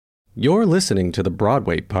You're listening to the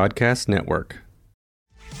Broadway Podcast Network.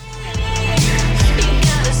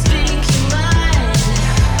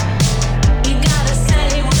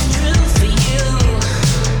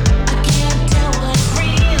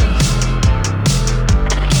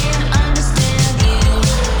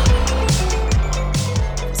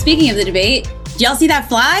 Speaking of the debate, did y'all see that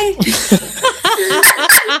fly?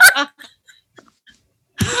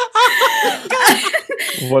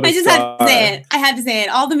 I just had to say it. I had to say it.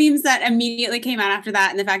 All the memes that immediately came out after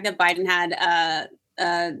that, and the fact that Biden had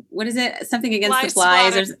what is it? Something against fly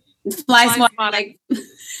the flies spotted. or fly spotted. Like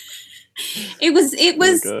it was.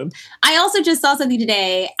 Really I also just saw something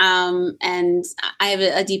today, and I have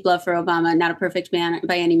a deep love for Obama. Not a perfect man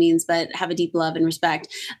by any means, but have a deep love and respect.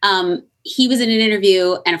 He was in an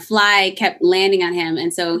interview, and a fly kept landing on him,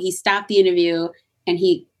 and so he stopped the interview, and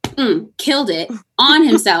he killed it on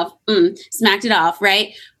himself, smacked it off,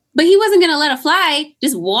 right? But he wasn't going to let a fly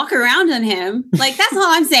just walk around on him. Like, that's all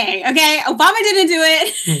I'm saying, okay? Obama didn't do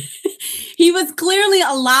it. He was clearly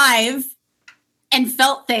alive and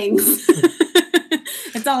felt things.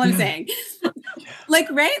 That's all I'm saying.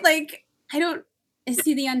 Like, right? Like, is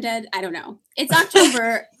he the undead? I don't know. It's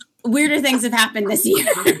October. Weirder things have happened this year.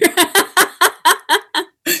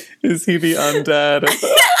 Is he the undead?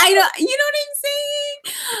 I don't, you know what I'm saying?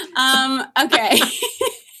 Okay.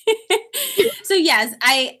 So yes,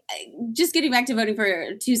 I just getting back to voting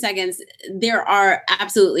for 2 seconds, there are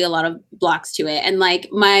absolutely a lot of blocks to it. And like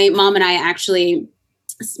my mom and I actually,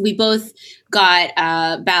 we both got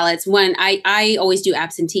ballots. One, I always do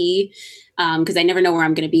absentee because I never know where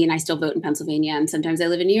I'm going to be, and I still vote in Pennsylvania. And sometimes I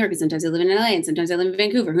live in New York, and sometimes I live in LA, and sometimes I live in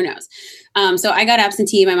Vancouver. Who knows? So I got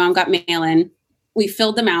absentee. My mom got mail-in. We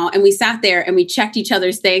filled them out, and we sat there and we checked each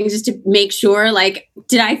other's things just to make sure, like,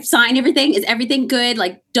 did I sign everything? Is everything good?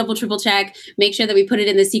 Like double, triple check, make sure that we put it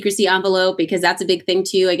in the secrecy envelope, because that's a big thing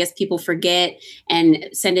too. I guess people forget and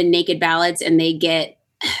send in naked ballots and they get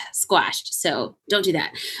squashed. So don't do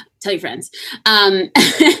that. Tell your friends.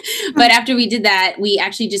 But after we did that, we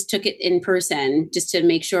actually just took it in person just to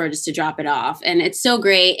make sure, just to drop it off. And it's so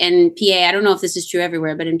great. And PA, I don't know if this is true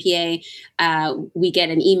everywhere, but in PA, we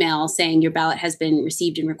get an email saying your ballot has been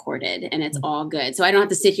received and recorded, and it's all good. So I don't have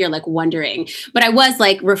to sit here like wondering, but I was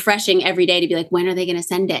like refreshing every day to be like, when are they going to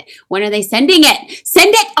send it? When are they sending it?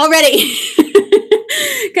 Send it already.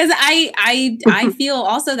 Because I feel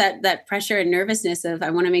also that pressure and nervousness of,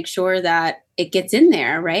 I want to make sure that it gets in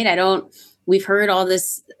there, right? We've heard all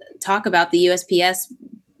this talk about the USPS.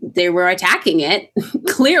 They were attacking it,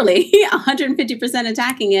 clearly 150%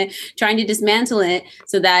 attacking it, trying to dismantle it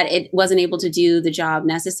so that it wasn't able to do the job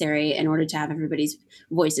necessary in order to have everybody's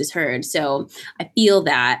voices heard. So I feel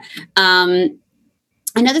that.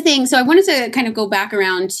 Another thing, so I wanted to kind of go back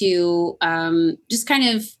around to just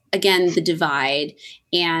kind of, again, the divide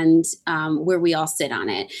and where we all sit on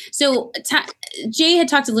it. So Jay had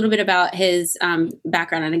talked a little bit about his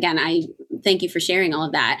background. And again, I thank you for sharing all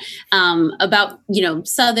of that about,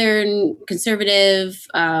 Southern conservative,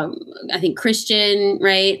 I think Christian,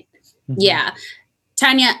 right? Mm-hmm. Yeah.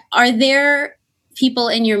 Tanya, are there people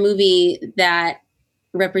in your movie that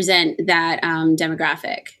represent that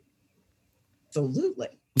demographic? Absolutely.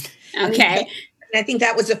 Okay. I think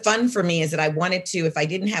that was a fun for me, is that I wanted to, if I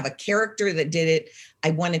didn't have a character that did it,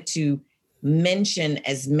 I wanted to mention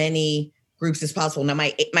as many groups as possible. Now,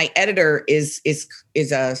 my editor is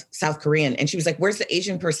a South Korean, and she was like, "Where's the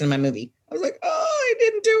Asian person in my movie?" I was like, "Oh, I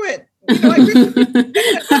didn't do it. I really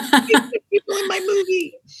people in my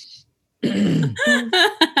movie."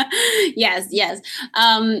 Yes.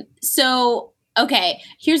 So, okay,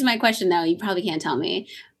 here's my question, though. You probably can't tell me.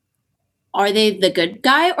 Are they the good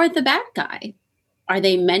guy or the bad guy? Are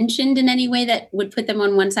they mentioned in any way that would put them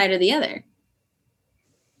on one side or the other?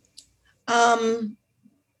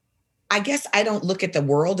 I guess I don't look at the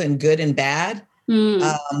world in good and bad.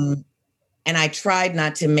 And I tried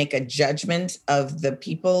not to make a judgment of the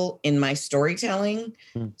people in my storytelling.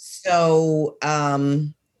 So,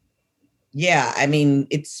 yeah, I mean,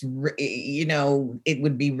 it's, it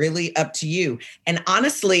would be really up to you. And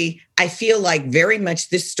honestly, I feel like very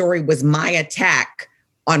much this story was my attack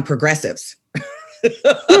on progressives.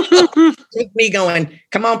 With me going,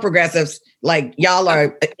 come on, progressives, like y'all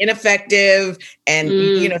are ineffective. And,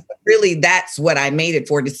 really that's what I made it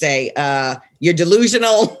for, to say, you're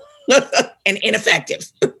delusional and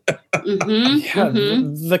ineffective.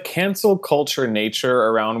 The cancel culture nature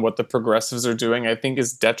around what the progressives are doing, I think,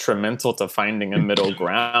 is detrimental to finding a middle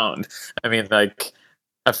ground. I mean, like,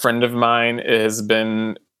 a friend of mine has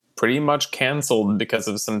been pretty much canceled because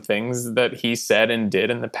of some things that he said and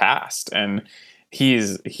did in the past. And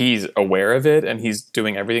he's aware of it, and he's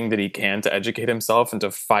doing everything that he can to educate himself and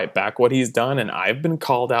to fight back what he's done. And I've been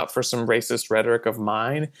called out for some racist rhetoric of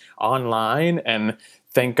mine online, and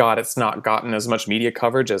thank God it's not gotten as much media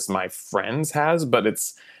coverage as my friends has, but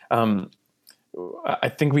it's I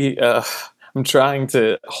think I'm trying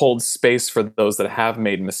to hold space for those that have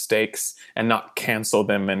made mistakes and not cancel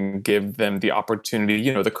them and give them the opportunity,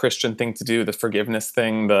 the Christian thing to do, the forgiveness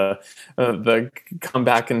thing, the come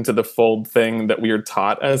back into the fold thing that we are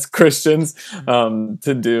taught as Christians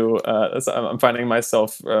to do. So I'm finding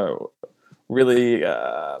myself really,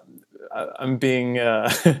 I'm being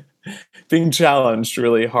being challenged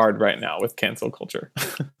really hard right now with cancel culture.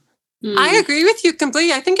 I agree with you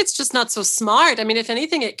completely. I think it's just not so smart. I mean, if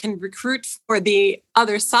anything, it can recruit for the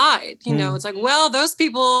other side. It's like, well, those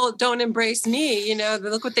people don't embrace me.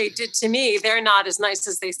 Look what they did to me. They're not as nice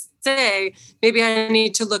as they say. Maybe I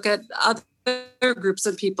need to look at other groups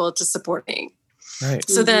of people to support me. Right.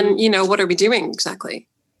 So then, what are we doing exactly?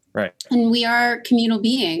 Right. And we are communal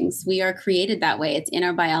beings. We are created that way. It's in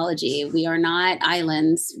our biology. We are not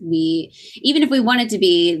islands. Even if we wanted to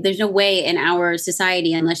be, there's no way in our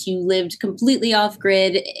society, unless you lived completely off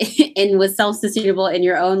grid and was self-sustainable in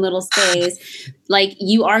your own little space, like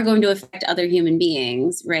you are going to affect other human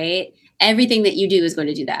beings, right? Everything that you do is going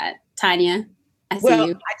to do that. Tanya, I see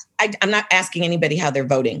you. I'm not asking anybody how they're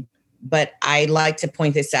voting, but I like to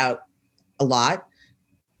point this out a lot.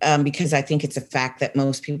 Because I think it's a fact that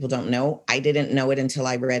most people don't know. I didn't know it until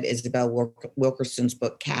I read Isabel Wilkerson's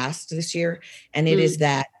book Caste this year. And it is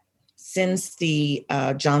that since the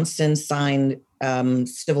Johnson signed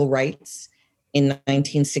civil rights in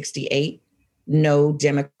 1968, no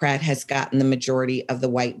Democrat has gotten the majority of the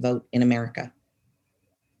white vote in America.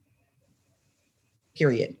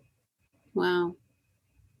 Period. Wow.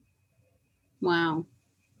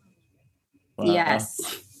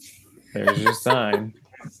 Yes. There's your sign.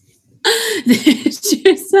 There's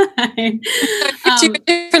your sign. Gives you a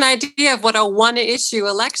different idea of what a one-issue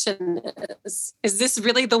election is. Is this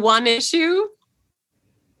really the one issue?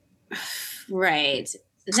 Right.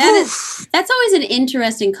 That's always an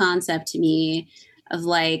interesting concept to me of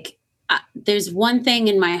like, there's one thing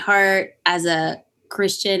in my heart as a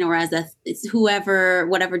Christian or as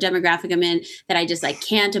whatever demographic I'm in that I just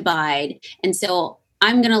can't abide. And so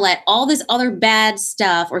I'm going to let all this other bad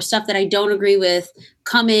stuff or stuff that I don't agree with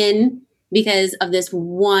come in because of this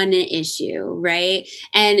one issue, right?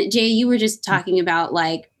 And Jay, you were just talking about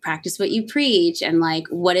practice what you preach and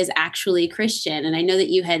what is actually Christian. And I know that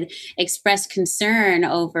you had expressed concern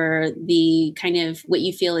over the kind of what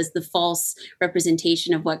you feel is the false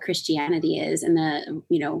representation of what Christianity is and the,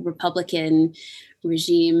 Republican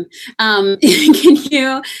regime. Can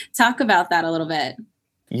you talk about that a little bit?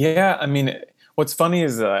 Yeah, I mean, what's funny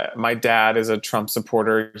is my dad is a Trump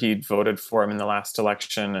supporter. He'd voted for him in the last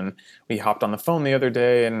election, and we hopped on the phone the other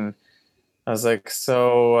day, and I was like,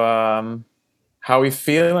 so how we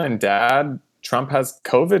feeling, Dad? Trump has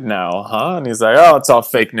COVID now, huh? And he's like, oh, it's all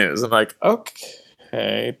fake news. I'm like,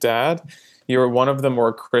 okay, Dad. You're one of the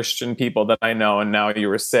more Christian people that I know, and now you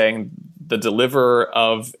were saying the deliverer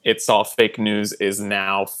of it's all fake news is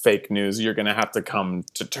now fake news. You're going to have to come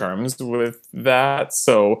to terms with that.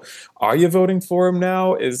 So are you voting for him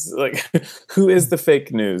now? Who is the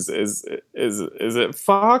fake news? Is it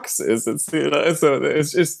Fox? Is it, so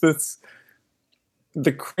it's just this,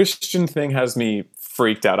 the Christian thing has me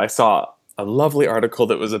freaked out. I saw a lovely article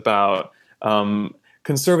that was about,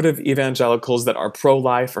 conservative evangelicals that are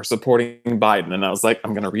pro-life are supporting Biden. And I was like,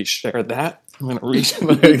 I'm going to reshare that. I'm going to reach, you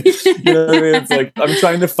know what I mean? It's like, I'm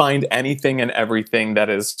trying to find anything and everything that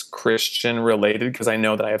is Christian related, because I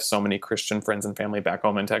know that I have so many Christian friends and family back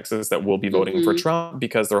home in Texas that will be voting for Trump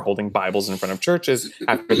because they're holding Bibles in front of churches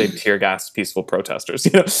after they tear gassed peaceful protesters.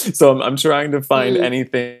 So I'm trying to find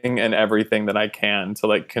anything and everything that I can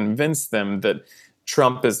to convince them that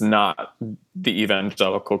Trump is not the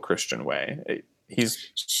evangelical Christian way.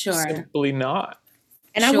 He's simply not.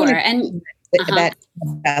 And I want to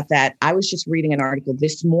about that. I was just reading an article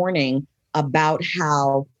this morning about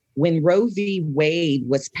how when Roe v. Wade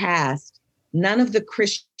was passed, none of the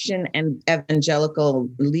Christian and evangelical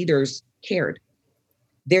leaders cared.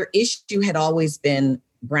 Their issue had always been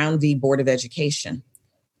Brown v. Board of Education,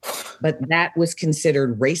 but that was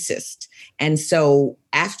considered racist. And so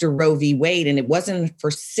after Roe v. Wade, and it wasn't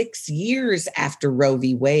for 6 years after Roe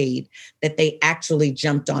v. Wade that they actually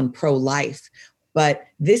jumped on pro-life. But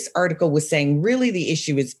this article was saying really the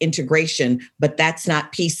issue is integration, but that's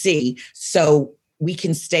not PC. So we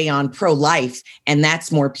can stay on pro-life, and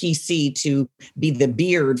that's more PC to be the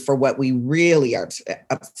beard for what we really are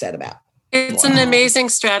upset about. It's an amazing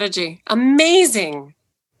strategy. Amazing.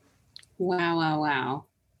 Wow.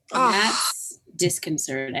 Oh. That's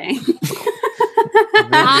disconcerting.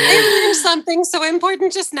 I learned something so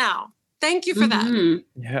important just now. Thank you for that. Mhm.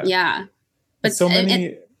 Yeah. Yeah. But So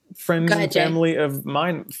many friends Go ahead, and Jay. family of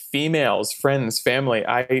mine, females, friends, family.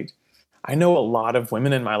 I know a lot of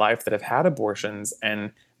women in my life that have had abortions,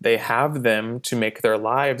 and they have them to make their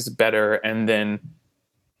lives better, and then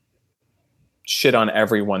shit on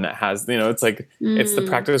everyone that has, it's like, it's the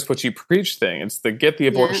practice what you preach thing. It's the get the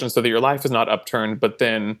abortion so that your life is not upturned, but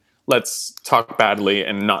then let's talk badly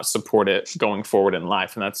and not support it going forward in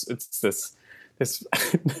life. And it's this this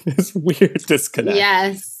weird disconnect.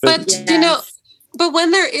 Yes. But but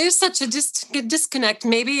when there is such a disconnect,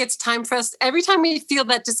 maybe it's time for us, every time we feel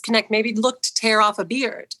that disconnect, maybe look to tear off a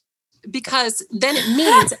beard, because then it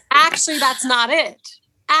means actually that's not it.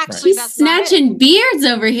 Actually, He's that's snatching beards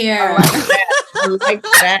over here. I like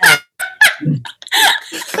that.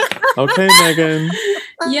 Okay, Megan.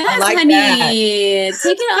 Yes, like honey. that.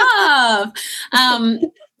 Take it off.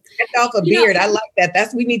 Take off a beard. I like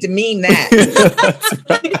that. We need to meme that. That's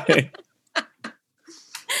right.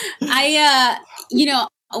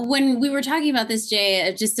 When we were talking about this,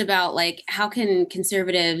 Jay, just about like how can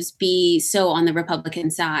conservatives be so on the Republican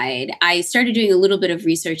side, I started doing a little bit of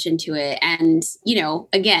research into it. And,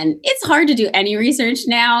 again, it's hard to do any research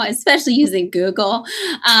now, especially using Google.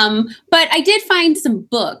 But I did find some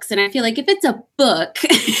books, and I feel like if it's a book,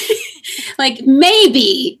 like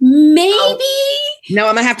maybe. No,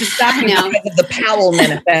 I'm going to have to stop you because of the Powell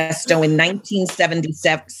Manifesto in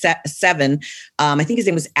 1977. I think his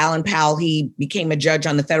name was Alan Powell. He became a judge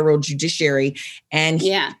on the federal judiciary, and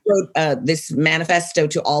he wrote this manifesto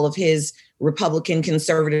to all of his Republican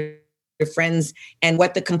conservative friends. And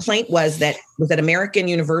what the complaint was that American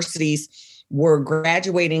universities were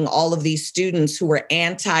graduating all of these students who were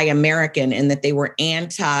anti-American and that they were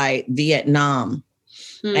anti-Vietnam.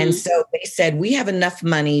 And so they said, we have enough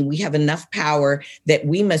money, we have enough power that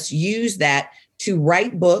we must use that to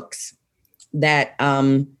write books that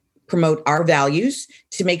promote our values,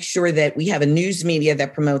 to make sure that we have a news media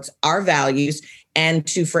that promotes our values, and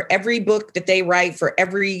for every book that they write, for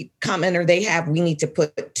every commenter they have, we need to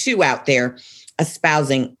put 2 out there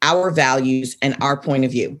espousing our values and our point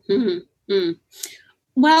of view. Mm-hmm.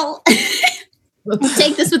 Well,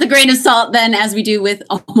 take this with a grain of salt then, as we do with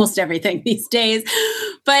almost everything these days.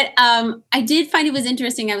 But I did find it was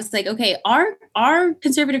interesting. I was like, okay, are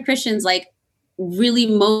conservative Christians like really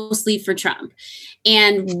mostly for Trump?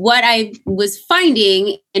 And what I was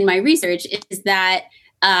finding in my research is that,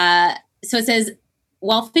 so it says,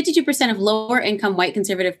 while 52% of lower income white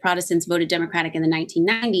conservative Protestants voted Democratic in the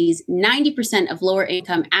 1990s, 90% of lower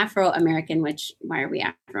income Afro-American, which, why are we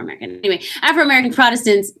Afro-American? Anyway, Afro-American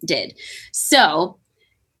Protestants did. So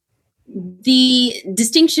the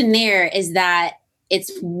distinction there is that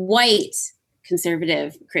it's white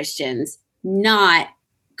conservative Christians, not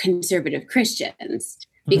conservative Christians.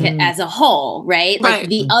 Because as a whole, right? Like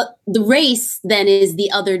the race then is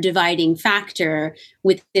the other dividing factor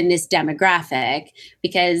within this demographic,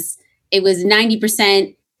 because it was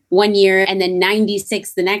 90% one year and then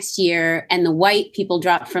 96 the next year, and the white people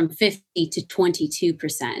dropped from 50 to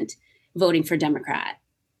 22% voting for Democrat,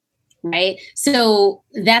 right? So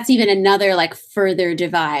that's even another like further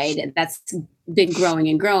divide that's been growing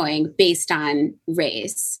and growing based on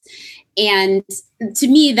race. And to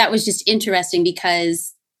me, that was just interesting,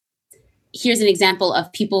 because here's an example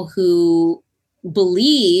of people who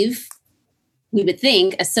believe, we would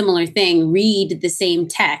think, a similar thing, read the same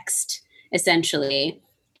text, essentially,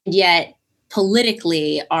 yet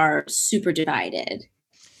politically are super divided,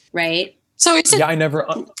 right? So it's I never...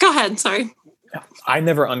 Go ahead, sorry. I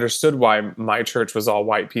never understood why my church was all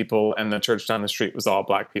white people and the church down the street was all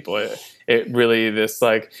black people. It really, this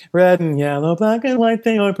like red and yellow, black and white,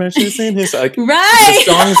 they are precious in his, like, right. The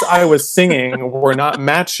songs I was singing were not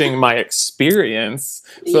matching my experience.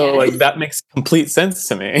 So like that makes complete sense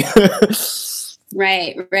to me.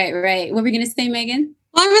 Right. What were we going to say, Megan?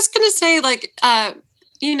 Well, I was going to say, like, I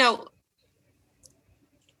don't know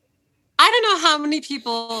how many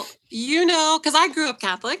people, because I grew up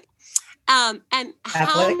Catholic. And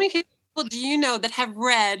how many people do you know that have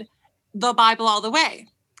read the Bible all the way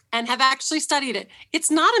and have actually studied it? It's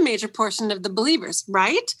not a major portion of the believers,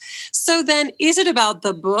 right? So then is it about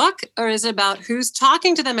the book, or is it about who's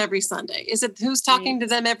talking to them every Sunday? Is it who's talking to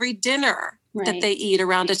them every dinner that they eat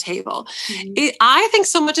around a table? I think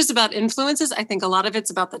so much is about influences. I think a lot of it's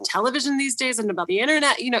about the television these days and about the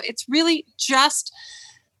internet. It's really just,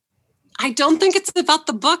 I don't think it's about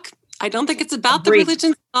the book. I don't think it's about the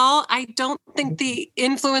religion at all. I don't think the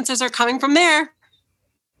influencers are coming from there.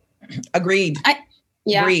 Agreed.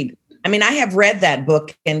 Agreed. I mean, I have read that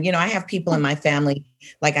book, and, I have people in my family,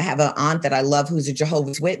 like I have an aunt that I love who's a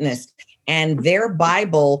Jehovah's Witness, and their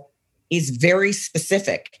Bible is very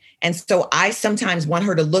specific. And so I sometimes want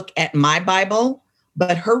her to look at my Bible,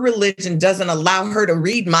 but her religion doesn't allow her to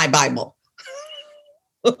read my Bible.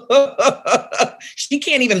 She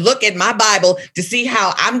can't even look at my Bible to see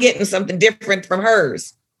how I'm getting something different from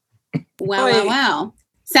hers. Wow.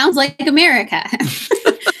 Sounds like America.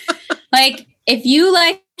 Like, if you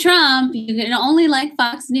like Trump, you can only like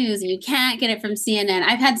Fox News, and you can't get it from CNN.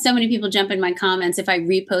 I've had so many people jump in my comments if I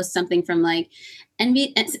repost something from like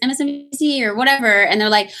MSNBC or whatever, and they're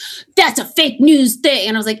like, that's a fake news thing.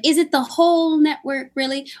 And I was like, is it the whole network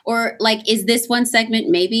really? Or like, is this one segment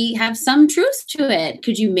maybe have some truth to it?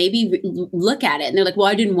 Could you maybe look at it? And they're like, well,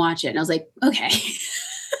 I didn't watch it. And I was like, okay.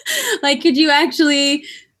 Like, could you actually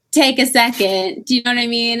take a second? Do you know what I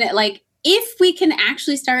mean? Like, if we can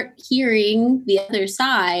actually start hearing the other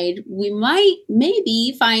side, we might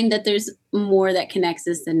maybe find that there's more that connects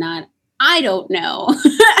us than not. I don't know.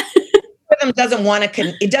 It doesn't want to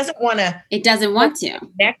connect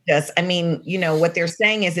us. I mean, what they're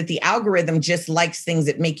saying is that the algorithm just likes things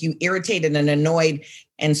that make you irritated and annoyed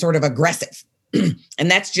and sort of aggressive.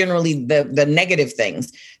 And that's generally the negative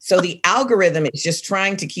things. So the algorithm is just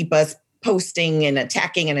trying to keep us posting and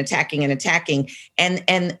attacking and attacking and attacking. And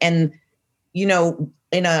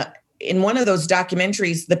in one of those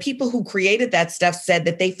documentaries, the people who created that stuff said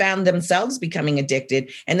that they found themselves becoming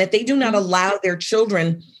addicted, and that they do not allow their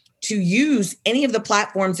children to use any of the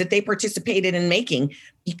platforms that they participated in making,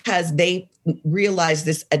 because they realize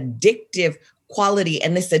this addictive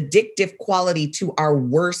quality to our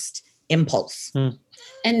worst impulse.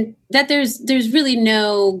 And that there's really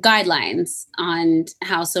no guidelines on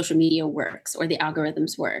how social media works or the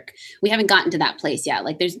algorithms work. We haven't gotten to that place yet.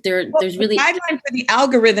 Like there's really the guideline for the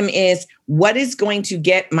algorithm is what is going to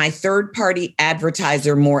get my third party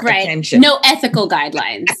advertiser more attention. No ethical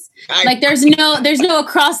guidelines. Like there's no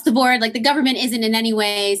across the board. Like the government isn't in any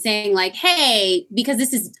way saying like, hey, because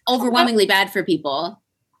this is overwhelmingly bad for people.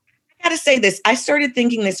 I got to say this. I started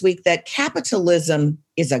thinking this week that capitalism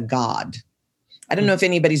is a god. I don't know if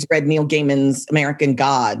anybody's read Neil Gaiman's American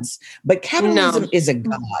Gods, but capitalism is a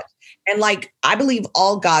god. And like, I believe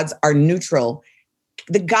all gods are neutral.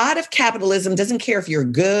 The god of capitalism doesn't care if you're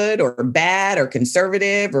good or bad or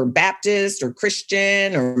conservative or Baptist or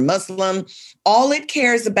Christian or Muslim. All it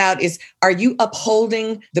cares about is, are you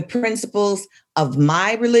upholding the principles of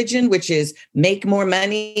my religion, which is make more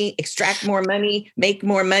money, extract more money, make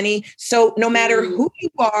more money. So no matter who you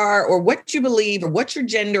are or what you believe or what your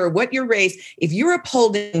gender or what your race, if you're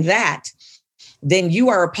upholding that, then you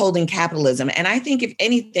are upholding capitalism. And I think if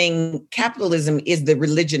anything, capitalism is the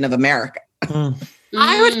religion of America.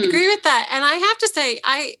 I would agree with that. And I have to say,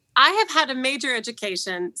 I have had a major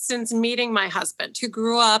education since meeting my husband, who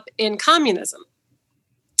grew up in communism.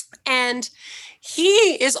 And he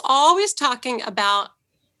is always talking about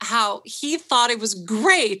how he thought it was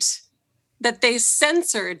great that they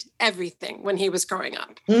censored everything when he was growing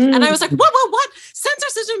up. And I was like, what?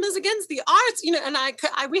 Censorship is against the arts,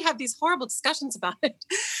 and we have these horrible discussions about it.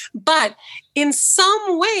 But in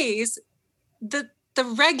some ways, the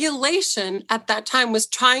regulation at that time was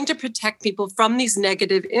trying to protect people from these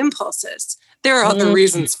negative impulses. There are other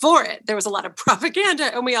reasons for it. There was a lot of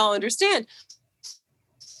propaganda, and we all understand.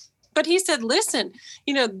 But he said, listen,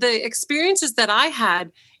 the experiences that I had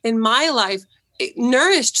in my life, it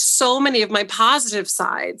nourished so many of my positive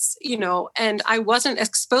sides, and I wasn't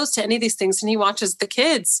exposed to any of these things. And he watches the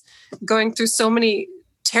kids going through so many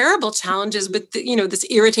terrible challenges with, this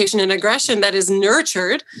irritation and aggression that is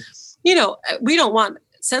nurtured. We don't want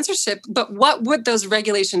censorship, but what would those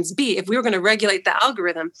regulations be if we were going to regulate the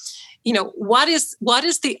algorithm? What is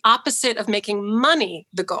the opposite of making money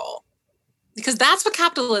the goal? Because that's what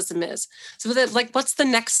capitalism is. So what's the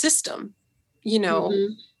next system?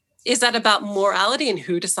 Is that about morality, and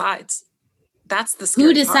who decides? That's the scary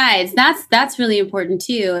who decides part. That's really important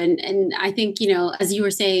too. And I think, as you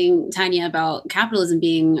were saying, Tanya, about capitalism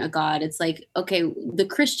being a god, it's like, okay, the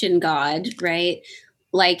Christian God, right?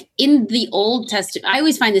 Like in the Old Testament, I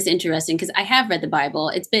always find this interesting because I have read the Bible.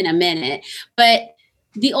 It's been a minute, but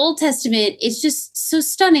the Old Testament is just so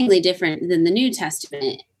stunningly different than the New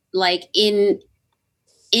Testament. Like in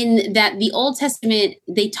that the Old Testament,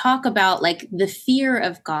 they talk about like the fear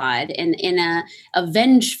of God and in a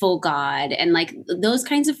vengeful God and like those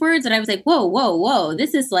kinds of words that I was like, whoa,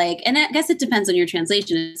 this is like, and I guess it depends on your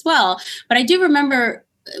translation as well. But I do remember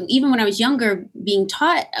even when I was younger being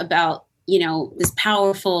taught about, this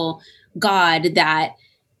powerful God that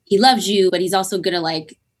he loves you, but he's also going to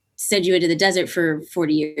like send you into the desert for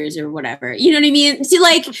 40 years or whatever. You know what I mean? So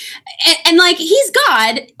like, and like, he's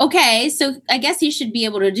God. Okay. So I guess he should be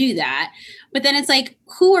able to do that. But then it's like,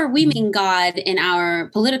 who are we making God in our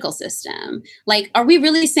political system? Like, are we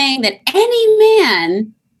really saying that any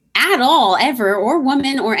man at all, ever, or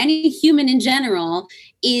woman, or any human in general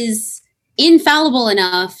is infallible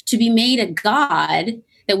enough to be made a God,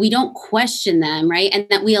 that we don't question them, right? And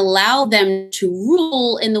that we allow them to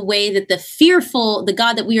rule in the way that the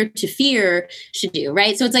God that we are to fear should do,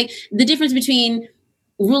 right? So it's like the difference between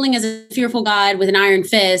ruling as a fearful God with an iron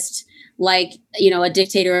fist, like, a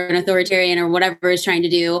dictator or an authoritarian or whatever is trying to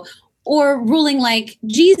do, or ruling like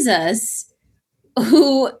Jesus,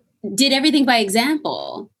 who did everything by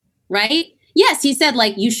example, right? Yes, he said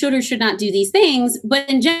like, you should or should not do these things. But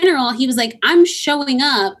in general, he was like, I'm showing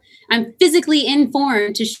up. I'm physically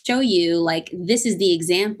informed to show you like, this is the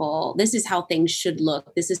example. This is how things should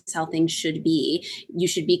look. This is how things should be. You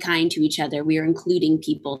should be kind to each other. We are including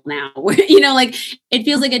people now. Like it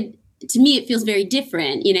feels like to me, it feels very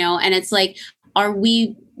different, and it's like, are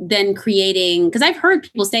we then creating, because I've heard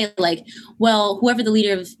people say like, well, whoever the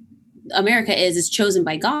leader of America is chosen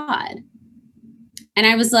by God. And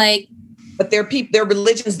I was like, but there are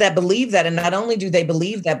religions that believe that. And not only do they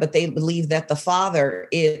believe that, but they believe that the father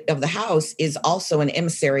of the house is also an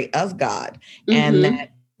emissary of God. And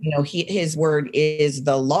that, his word is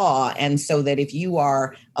the law. And so that if you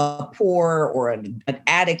are a poor or an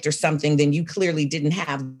addict or something, then you clearly didn't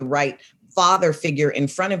have the right father figure in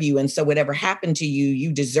front of you. And so whatever happened to you,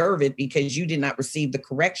 you deserve it because you did not receive the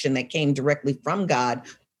correction that came directly from God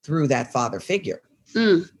through that father figure.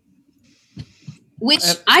 Which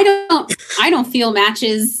I don't feel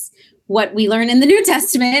matches what we learn in the New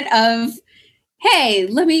Testament of, hey,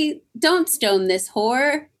 don't stone this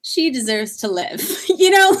whore. She deserves to live.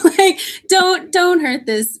 Like don't hurt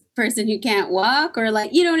this person who can't walk, or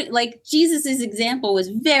like, like Jesus's example was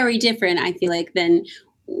very different, I feel like, than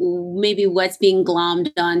maybe what's being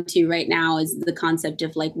glommed onto right now is the concept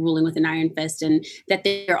of like ruling with an iron fist, and that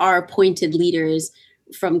there are appointed leaders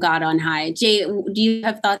from God on high. Jay, do you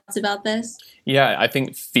have thoughts about this? Yeah, I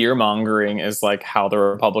think fear mongering is like how the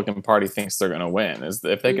Republican Party thinks they're going to win, is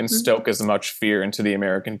if they can stoke as much fear into the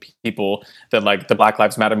American people that like the Black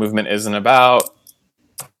Lives Matter movement isn't about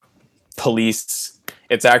police.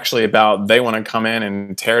 It's actually about, they want to come in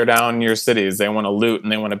and tear down your cities. They want to loot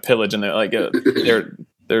and they want to pillage, and they're like,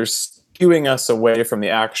 they're skewing us away from the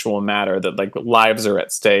actual matter, that like lives are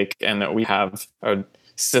at stake and that we have a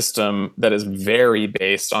system that is very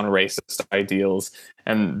based on racist ideals,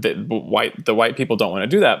 and the white people don't want to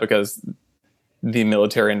do that because the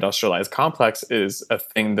military industrialized complex is a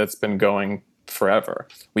thing that's been going forever.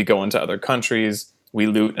 We go into other countries, we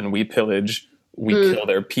loot and we pillage, we kill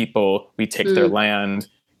their people, we take their land.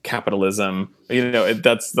 Capitalism,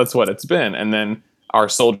 that's what it's been. And then our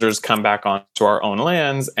soldiers come back onto our own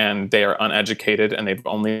lands and they are uneducated and they've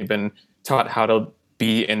only been taught how to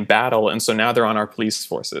be in battle, and so now they're on our police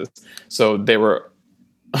forces. So they were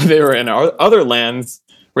in our other lands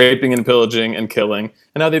raping and pillaging and killing,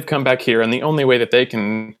 and now they've come back here, and the only way that they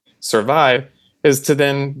can survive is to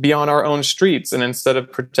then be on our own streets, and instead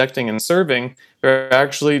of protecting and serving, they're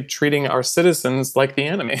actually treating our citizens like the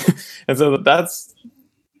enemy. And so that's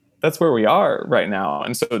where we are right now.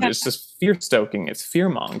 And so it's just fear stoking, it's fear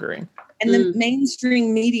mongering. And the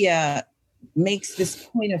mainstream media makes this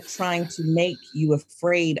point of trying to make you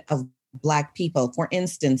afraid of Black people. For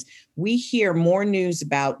instance, we hear more news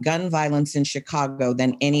about gun violence in Chicago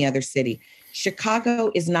than any other city.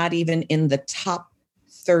 Chicago is not even in the top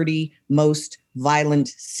 30 most violent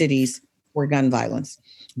cities for gun violence.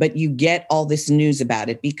 But you get all this news about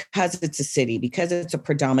it because it's a city, because it's a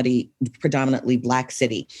predominantly Black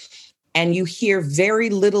city. And you hear very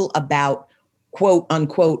little about quote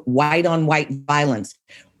unquote white on white violence.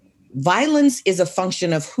 Violence is a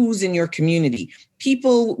function of who's in your community.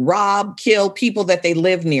 People rob, kill people that they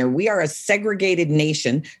live near. We are a segregated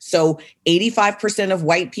nation. So 85% of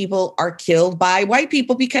white people are killed by white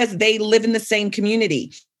people because they live in the same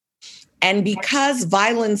community. And because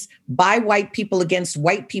violence by white people against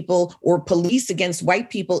white people or police against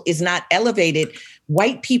white people is not elevated,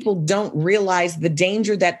 white people don't realize the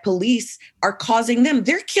danger that police are causing them.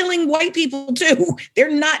 They're killing white people too.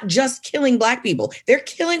 They're not just killing Black people. They're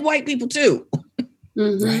killing white people too.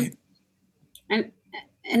 Right. And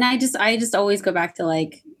I just always go back to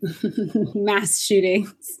like mass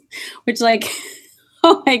shootings, which like,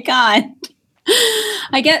 oh my God.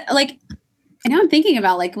 I get like, and now I'm thinking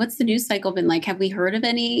about like, what's the news cycle been like? Have we heard of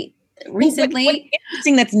any recently? What's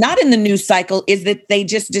interesting that's not in the news cycle is that they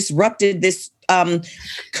just disrupted this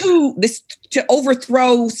coup, this to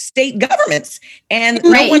overthrow state governments, and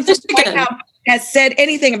Right. no one from the White House has said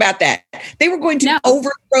anything about that. They were going to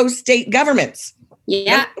overthrow state governments.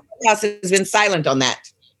 Yeah. The White House has been silent on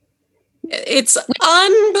that. It's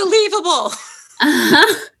unbelievable.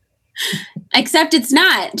 Uh-huh. Except it's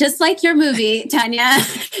not. Just like your movie, Tanya.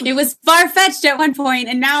 It was far-fetched at one point,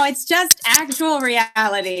 and now it's just actual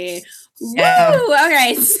reality. Yeah. Woo!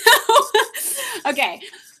 Okay, so okay.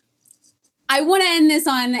 I want to end this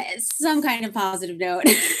on some kind of positive note.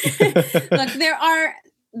 Look,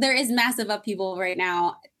 there is massive upheaval right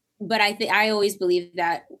now, but I always believe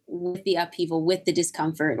that with the upheaval, with the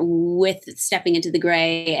discomfort, with stepping into the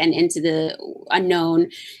gray and into the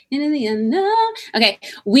unknown, into the unknown. Okay,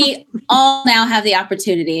 we all now have the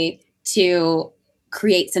opportunity to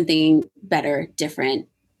create something better, different,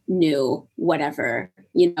 new, whatever,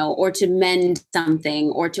 or to mend something,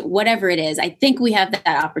 or to whatever it is. I think we have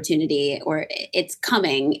that opportunity, or it's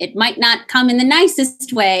coming. It might not come in the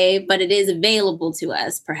nicest way, but it is available to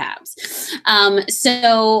us, perhaps.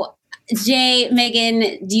 So Jay,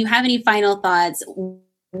 Megan, do you have any final thoughts?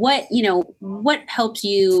 What helps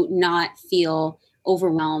you not feel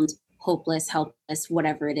overwhelmed, hopeless, helpless,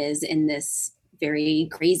 whatever it is in this very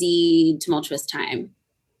crazy, tumultuous time?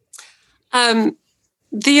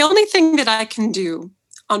 The only thing that I can do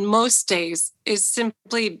on most days is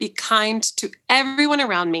simply be kind to everyone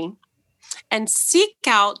around me and seek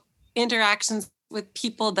out interactions with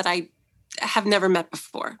people that I have never met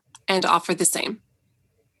before and offer the same.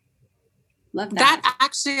 Love that. That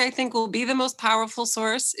actually, I think, will be the most powerful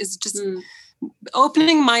source, is just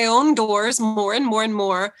opening my own doors more and more and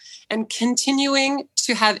more, and continuing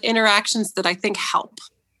to have interactions that I think help.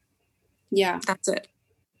 Yeah. That's it.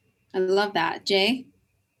 I love that. Jay?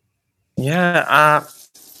 Yeah,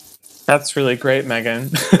 that's really great,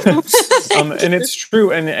 Megan. And it's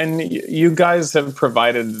true. And you guys have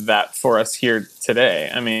provided that for us here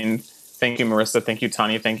today. I mean, thank you, Marissa. Thank you,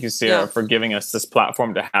 Tanya. Thank you, Sierra, for giving us this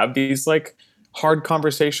platform to have these hard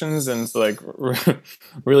conversations and to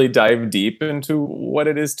really dive deep into what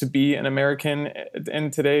it is to be an American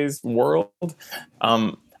in today's world.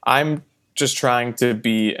 I'm just trying to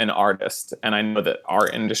be an artist, and I know that our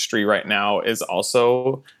industry right now is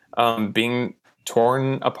also being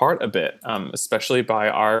torn apart a bit, especially by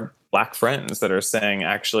our Black friends that are saying,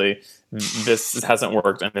 actually, this hasn't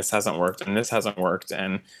worked, and this hasn't worked, and this hasn't worked.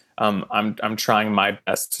 And I'm trying my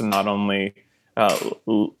best to not only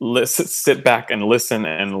sit back and listen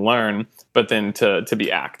and learn, but then to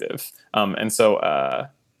be active. And so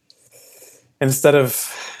instead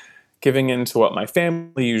of giving into what my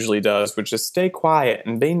family usually does, which is stay quiet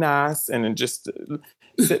and be nice and just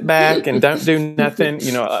sit back and don't do nothing,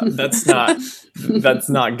 that's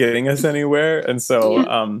not getting us anywhere. And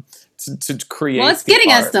so to create, well, it's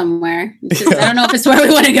getting us somewhere. Just, I don't know if it's where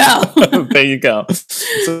we want to go. There you go.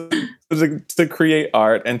 So to create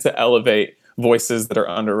art and to elevate voices that are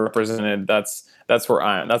underrepresented, that's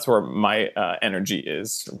where my energy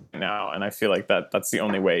is right now, and I feel like that's the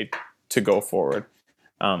only way to go forward.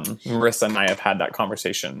 Marissa and I have had that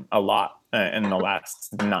conversation a lot in the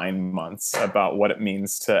last 9 months about what it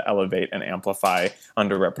means to elevate and amplify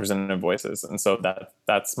underrepresented voices. And so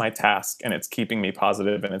that's my task, and it's keeping me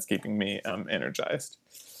positive, and it's keeping me energized.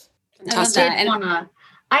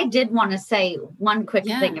 I did want to say one quick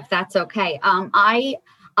thing, if that's okay.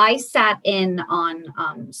 I sat in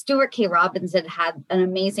on Stuart K. Robinson had an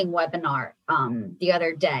amazing webinar the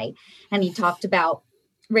other day, and he talked about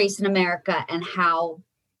race in America and how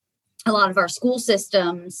a lot of our school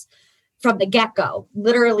systems from the get-go,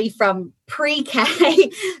 literally from pre-K,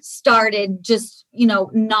 started just,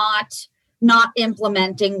 not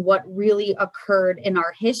implementing what really occurred in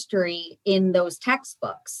our history in those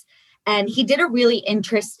textbooks. And he did a really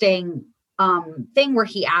interesting thing where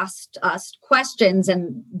he asked us questions,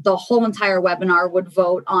 and the whole entire webinar would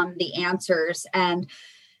vote on the answers. And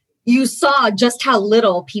you saw just how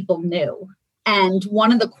little people knew. And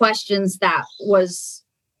one of the questions that was,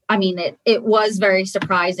 it was very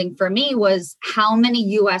surprising for me, was how many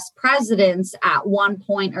U.S. presidents at one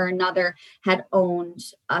point or another had owned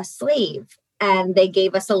a slave. And they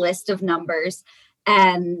gave us a list of numbers,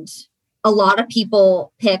 and a lot of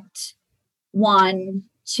people picked 1,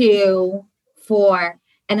 2, 4,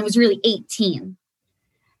 and it was really 18.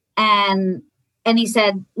 And he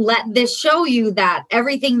said, let this show you that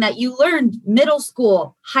everything that you learned middle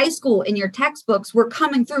school, high school in your textbooks were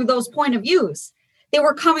coming through those point of views. They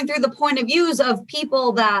were coming through the point of views of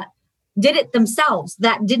people that did it themselves,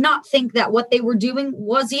 that did not think that what they were doing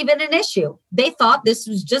was even an issue. They thought this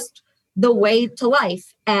was just the way to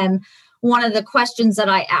life. And one of the questions that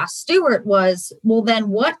I asked Stuart was, well, then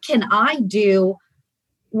what can I do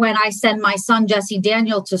when I send my son, Jesse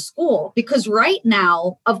Daniel, to school? Because right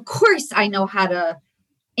now, of course, I know how to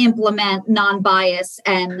implement non-bias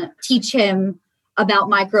and teach him about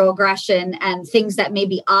microaggression and things that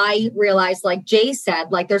maybe I realized, like Jay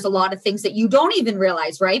said, like there's a lot of things that you don't even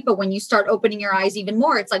realize, right? But when you start opening your eyes even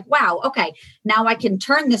more, it's like, wow, okay, now I can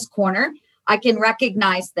turn this corner. I can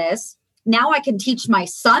recognize this. Now I can teach my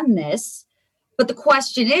son this. But the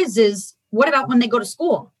question is what about when they go to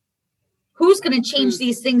school? Who's going to change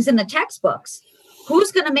these things in the textbooks?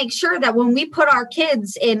 Who's going to make sure that when we put our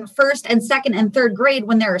kids in first and second and third grade,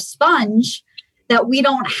 when they're a sponge, that we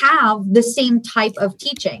don't have the same type of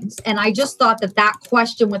teachings? And I just thought that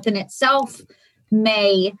question within itself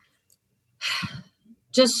may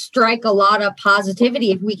just strike a lot of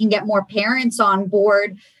positivity if we can get more parents on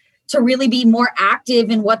board to really be more active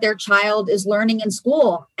in what their child is learning in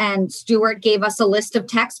school. And Stuart gave us a list of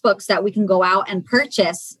textbooks that we can go out and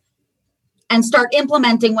purchase and start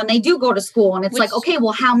implementing when they do go to school. And it's like, okay,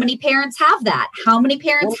 well, how many parents have that? How many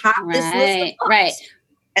parents have this list of books? Right.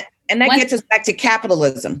 And that gets us back to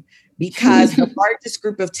capitalism, because the largest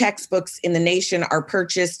group of textbooks in the nation are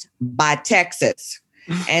purchased by Texas.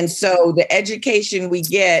 And so the education we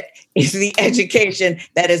get is the education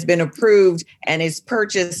that has been approved and is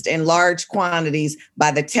purchased in large quantities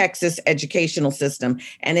by the Texas educational system.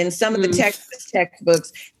 And in some of the Texas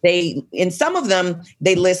textbooks, in some of them,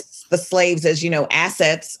 they list the slaves as,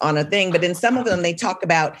 assets on a thing. But in some of them, they talk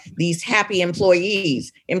about these happy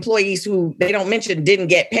employees who they don't mention didn't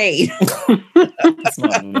get paid. That's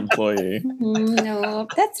not an employee. No,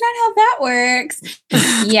 that's not how that works.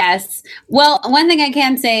 Yes. Well, one thing I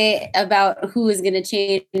can say about who is going to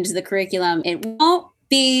change the curriculum, it won't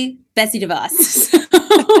be Betsy DeVos.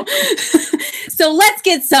 So let's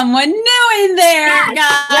get someone new in there,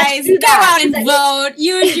 guys. Go out and vote.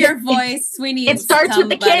 Use your voice. We need it starts with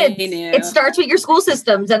the kids. New. It starts with your school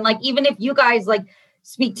systems. And like, even if you guys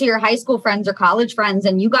speak to your high school friends or college friends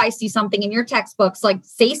and you guys see something in your textbooks, like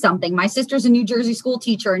say something. My sister's a New Jersey school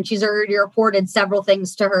teacher and she's already reported several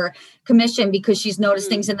things to her commission because she's noticed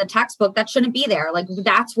things in the textbook that shouldn't be there. Like,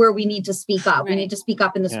 that's where we need to speak up. Right. We need to speak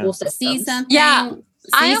up in the school system. See something. Yeah.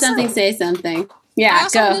 Say something. Yeah, I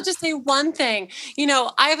also wanted to say one thing.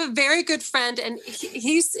 I have a very good friend, and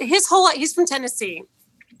he's from Tennessee.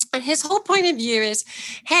 And his whole point of view is,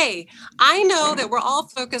 hey, I know that we're all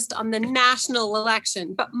focused on the national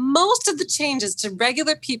election, but most of the changes to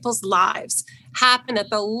regular people's lives happen at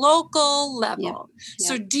the local level. Yep.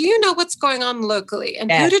 So do you know what's going on locally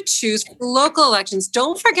and who to choose for local elections?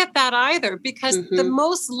 Don't forget that either, because the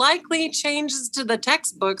most likely changes to the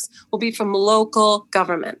textbooks will be from local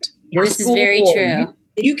government. This is very true.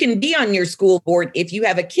 You can be on your school board if you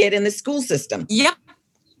have a kid in the school system. Yep.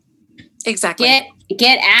 Exactly.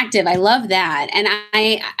 Get active. I love that. And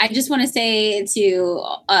I just want to say to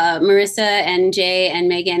Marissa and Jay and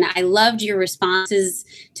Megan, I loved your responses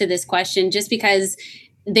to this question just because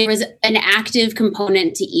there was an active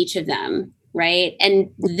component to each of them, right?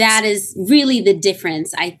 And that is really the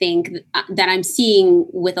difference, I think, that I'm seeing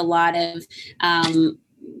with a lot of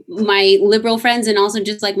my liberal friends and also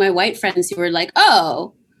just like my white friends who were like,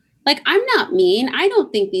 oh, like, I'm not mean. I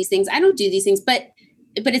don't think these things. I don't do these things. But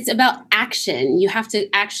it's about action. You have to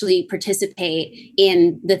actually participate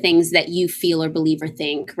in the things that you feel or believe or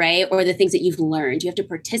think, right? Or the things that you've learned. You have to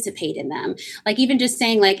participate in them. Like even just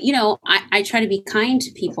saying like, I try to be kind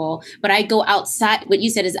to people, but I go outside. What you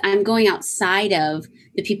said is I'm going outside of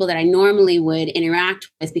the people that I normally would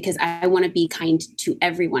interact with because I want to be kind to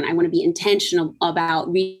everyone. I want to be intentional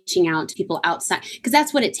about reaching out to people outside because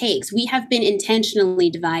that's what it takes. We have been intentionally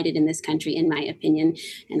divided in this country, in my opinion,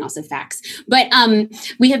 and also facts. But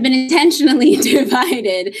we have been intentionally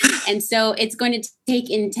divided. And so it's going to take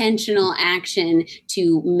intentional action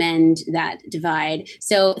to mend that divide.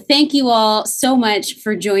 So thank you all so much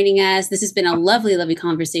for joining us. This has been a lovely, lovely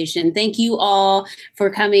conversation. Thank you all for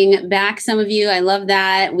coming back. Some of you, I love that.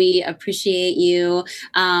 We appreciate you.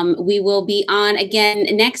 We will be on again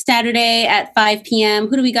next Saturday at 5 p.m.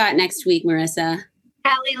 Who do we got next week, Marissa?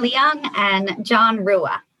 Kelly Leung and John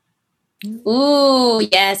Rua. Ooh,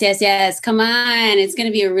 yes. Come on. It's going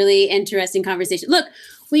to be a really interesting conversation. Look,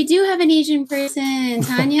 we do have an Asian person,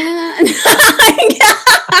 Tanya.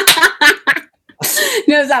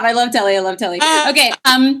 No, stop. I love Telly. Okay.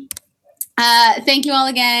 Thank you all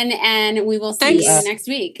again, and we will see you next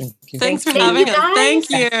week. Thanks for having us. Thank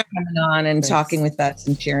you. Thanks for coming on and talking with us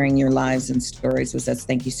and sharing your lives and stories with us.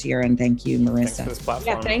 Thank you, Sierra, and thank you, Marissa. Thanks for this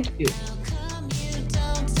platform. Yeah, thank you.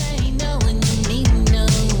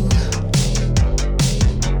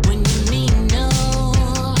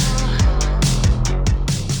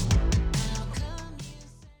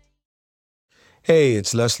 Hey,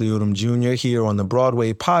 it's Leslie Odom Jr. here on the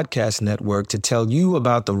Broadway Podcast Network to tell you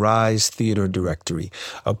about the Rise Theater Directory,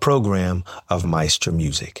 a program of Maestro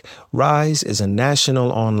Music. Rise is a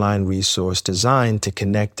national online resource designed to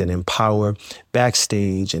connect and empower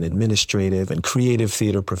backstage and administrative and creative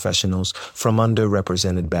theater professionals from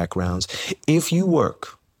underrepresented backgrounds. If you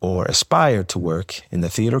work or aspire to work in the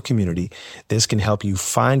theater community, this can help you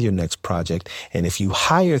find your next project. And if you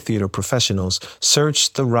hire theater professionals,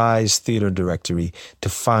 search the Rise Theater Directory to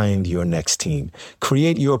find your next team.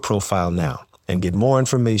 Create your profile now and get more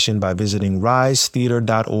information by visiting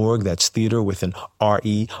risetheater.org. That's theater with an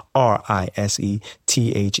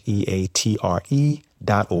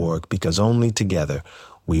RERISETHEATRE.org, because only together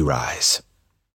we rise.